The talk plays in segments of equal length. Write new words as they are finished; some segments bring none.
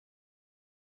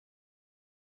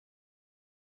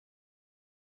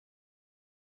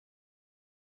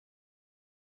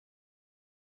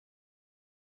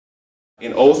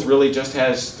An oath really just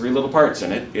has three little parts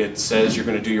in it. It says you're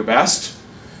going to do your best,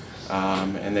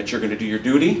 and that you're going to do your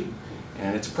duty,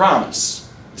 and it's a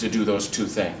promise to do those two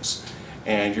things.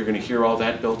 And you're going to hear all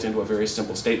that built into a very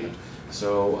simple statement.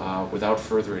 So without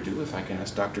further ado, if I can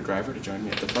ask Dr. Driver to join me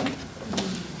at the front.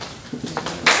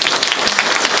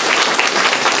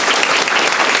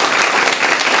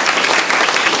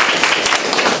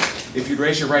 If you'd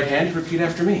raise your right hand and repeat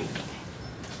after me.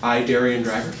 I, Darienne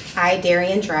Driver. I,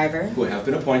 Darienne Driver. Who have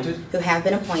been appointed. Who have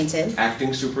been appointed.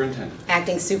 Acting Superintendent.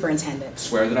 Acting Superintendent.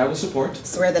 Swear that I will support.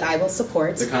 Swear that I will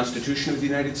support. The Constitution of the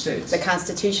United States. The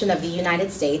Constitution of the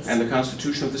United States. And the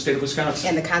Constitution of the State of Wisconsin.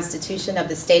 And the Constitution of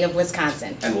the State of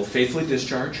Wisconsin. And will faithfully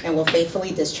discharge. And will faithfully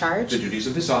discharge. The duties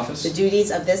of this office. The duties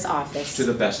of this office. To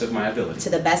the best of my ability. To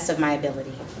the best of my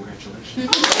ability. Congratulations.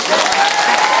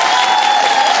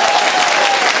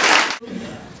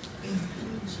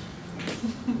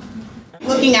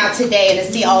 Looking out today and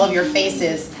to see all of your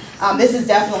faces, this is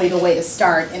definitely the way to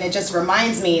start, and it just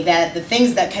reminds me that the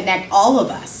things that connect all of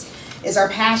us is our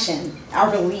passion, our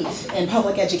belief in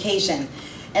public education,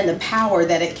 and the power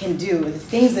that it can do, the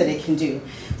things that it can do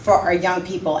for our young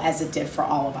people as it did for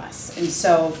all of us. And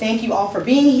so thank you all for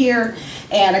being here,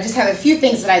 and I just have a few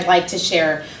things that I'd like to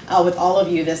share with all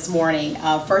of you this morning.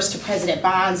 First to President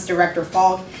Bonds, Director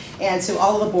Falk, and to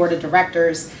all of the Board of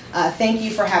Directors, thank you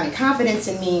for having confidence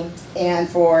in me and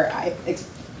for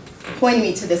appointing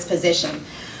me to this position.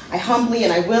 I humbly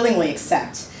and I willingly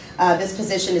accept this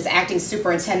position as Acting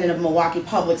Superintendent of Milwaukee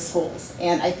Public Schools,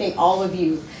 and I thank all of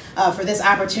you for this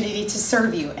opportunity to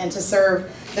serve you and to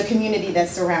serve the community that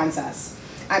surrounds us.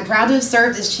 I'm proud to have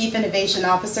served as Chief Innovation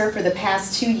Officer for the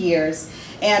past 2 years,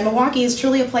 and Milwaukee is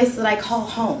truly a place that I call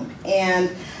home. And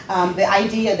the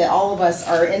idea that all of us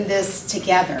are in this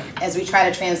together as we try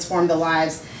to transform the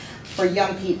lives for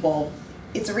young people,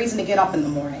 it's a reason to get up in the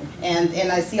morning. And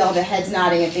I see all the heads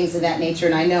nodding and things of that nature,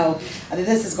 and I know that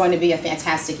this is going to be a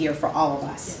fantastic year for all of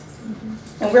us.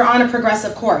 And we're on a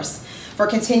progressive course for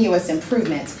continuous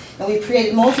improvement. And we've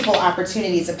created multiple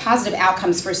opportunities and positive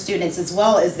outcomes for students as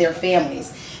well as their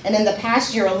families. And in the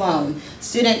past year alone,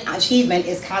 student achievement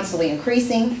is constantly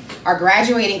increasing. Our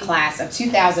graduating class of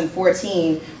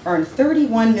 2014 earned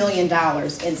 $31 million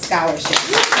in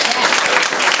scholarships.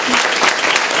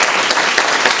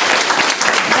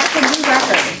 That's a new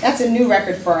record. That's a new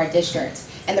record for our district.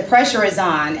 And the pressure is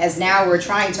on, as now we're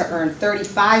trying to earn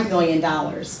 $35 million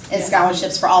in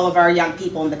scholarships for all of our young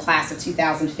people in the class of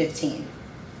 2015.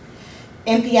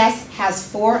 MPS has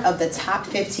 4 of the top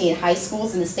 15 high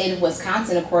schools in the state of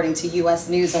Wisconsin, according to U.S.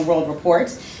 News and World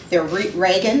Report. They're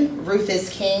Reagan, Rufus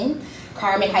King,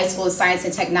 Carmen High School of Science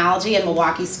and Technology, and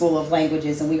Milwaukee School of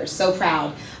Languages. And we are so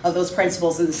proud of those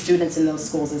principals and the students in those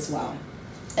schools as well.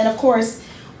 And of course,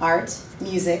 art,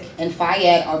 music, and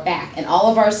Phi-Ed are back in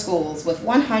all of our schools with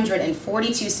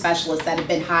 142 specialists that have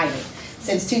been hired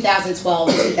since 2012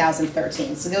 and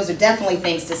 2013. So those are definitely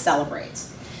things to celebrate.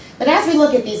 But as we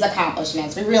look at these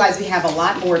accomplishments, we realize we have a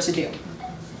lot more to do.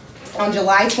 On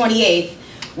July 28th,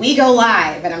 we go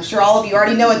live, and I'm sure all of you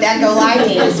already know what that go live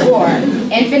means for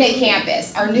Infinite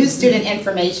Campus, our new student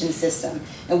information system.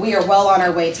 And we are well on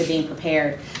our way to being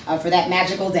prepared for that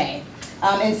magical day.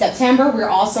 In September, we're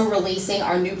also releasing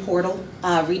our new portal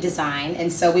redesign,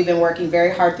 and so we've been working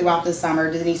very hard throughout the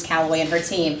summer. Denise Calloway and her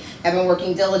team have been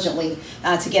working diligently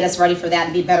to get us ready for that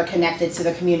and be better connected to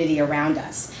the community around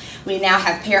us. We now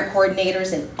have parent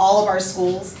coordinators in all of our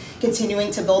schools,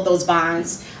 continuing to build those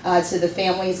bonds to the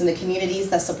families and the communities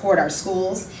that support our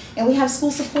schools. And we have school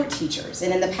support teachers,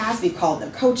 and in the past we've called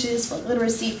them coaches for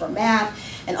literacy, for math,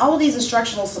 and all of these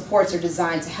instructional supports are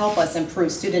designed to help us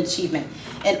improve student achievement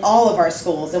in all of our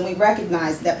schools, and we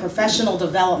recognize that professional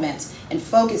development and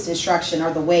focused instruction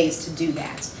are the ways to do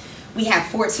that. We have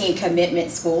 14 commitment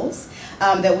schools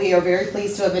that we are very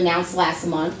pleased to have announced last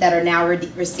month that are now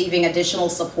receiving additional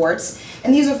supports.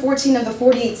 And these are 14 of the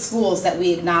 48 schools that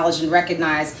we acknowledge and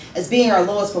recognize as being our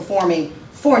lowest performing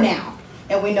for now.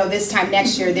 And we know this time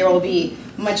next year there will be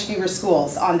much fewer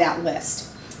schools on that list.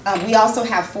 We also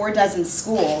have 4 dozen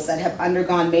schools that have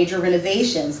undergone major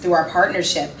renovations through our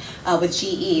partnership with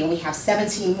GE, and we have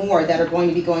 17 more that are going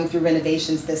to be going through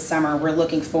renovations this summer. We're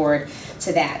looking forward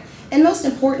to that. And most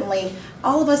importantly,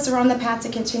 all of us are on the path to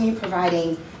continue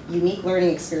providing unique learning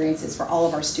experiences for all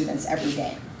of our students every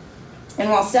day. And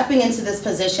while stepping into this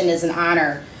position is an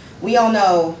honor, we all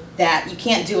know that you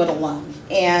can't do it alone.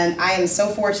 And I am so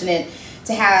fortunate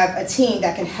to have a team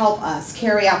that can help us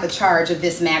carry out the charge of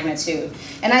this magnitude.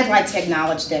 And I'd like to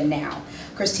acknowledge them now.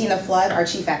 Christina Flood, our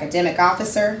Chief Academic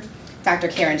Officer, Dr.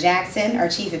 Karen Jackson, our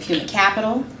Chief of Human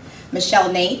Capital,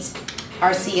 Michelle Nate,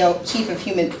 our Chief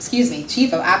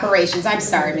of Operations, I'm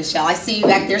sorry, Michelle, I see you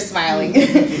back there smiling.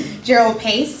 Gerald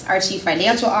Pace, our Chief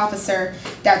Financial Officer,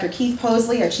 Dr. Keith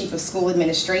Posley, our Chief of School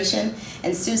Administration,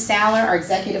 and Sue Saller, our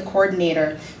Executive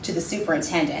Coordinator to the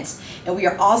Superintendent. And we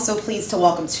are also pleased to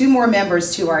welcome 2 more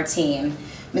members to our team,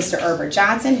 Mr. Herbert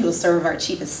Johnson, who will serve as our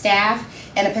Chief of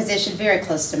Staff, and a position very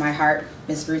close to my heart,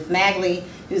 Ms. Ruth Magley,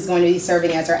 who's going to be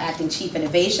serving as our Acting Chief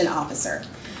Innovation Officer.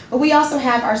 But we also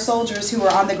have our soldiers who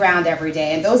are on the ground every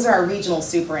day, and those are our regional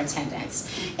superintendents.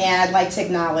 And I'd like to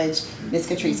acknowledge Ms.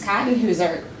 Catrice Cotton, who's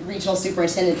our regional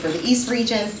superintendent for the East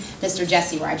Region, Mr.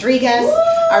 Jesse Rodriguez,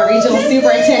 our regional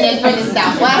superintendent for the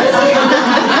Southwest,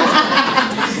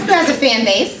 who has a fan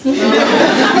base,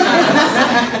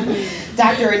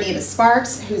 Dr. Anita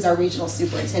Sparks, who's our regional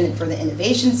superintendent for the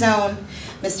Innovation Zone,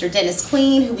 Mr. Dennis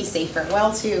Queen, who we say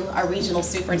farewell to, our regional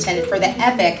superintendent for the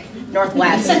EPIC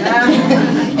Northwest,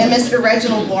 and Mr.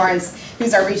 Reginald Lawrence,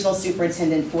 who's our regional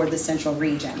superintendent for the Central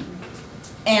Region.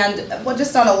 And well,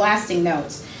 just on a lasting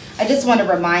note, I just want to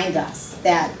remind us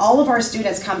that all of our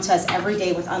students come to us every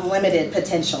day with unlimited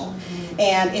potential,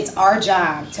 and it's our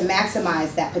job to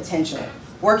maximize that potential,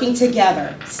 working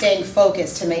together, staying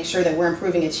focused to make sure that we're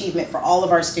improving achievement for all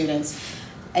of our students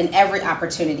in every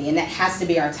opportunity, and that has to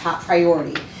be our top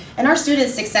priority. And our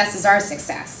students' success is our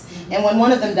success. And when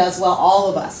one of them does well, all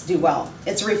of us do well.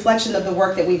 It's a reflection of the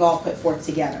work that we've all put forth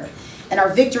together. And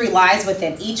our victory lies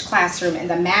within each classroom, and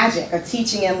the magic of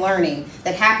teaching and learning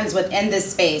that happens within this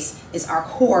space is our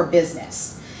core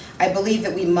business. I believe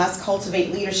that we must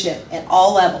cultivate leadership at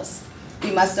all levels.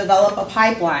 We must develop a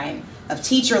pipeline of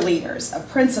teacher leaders, of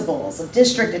principals, of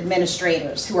district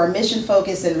administrators who are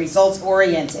mission-focused and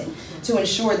results-oriented to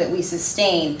ensure that we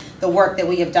sustain the work that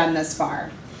we have done thus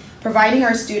far. Providing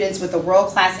our students with a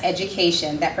world-class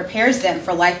education that prepares them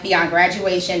for life beyond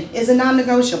graduation is a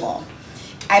non-negotiable.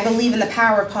 I believe in the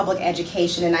power of public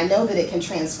education, and I know that it can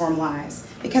transform lives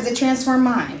because it transformed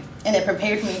mine, and it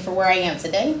prepared me for where I am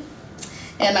today.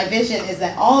 And my vision is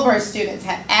that all of our students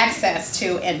have access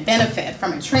to and benefit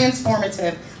from a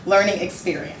transformative learning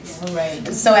experience. Right.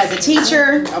 And so as a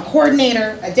teacher, a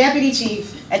coordinator, a deputy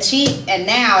chief, and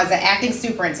now as an acting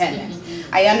superintendent,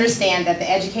 I understand that the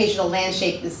educational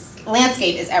landscape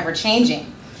is ever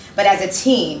changing. But as a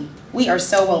team, we are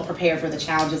so well prepared for the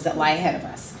challenges that lie ahead of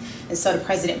us. And so to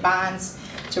President Bonds,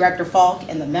 Director Falk,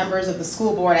 and the members of the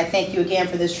school board, I thank you again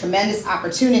for this tremendous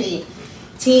opportunity.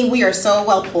 Team, we are so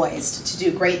well poised to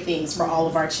do great things for all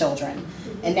of our children.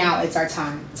 And now it's our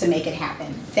time to make it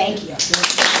happen. Thank you.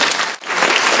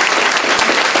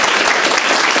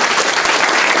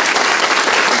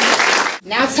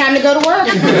 Now it's time to go to work.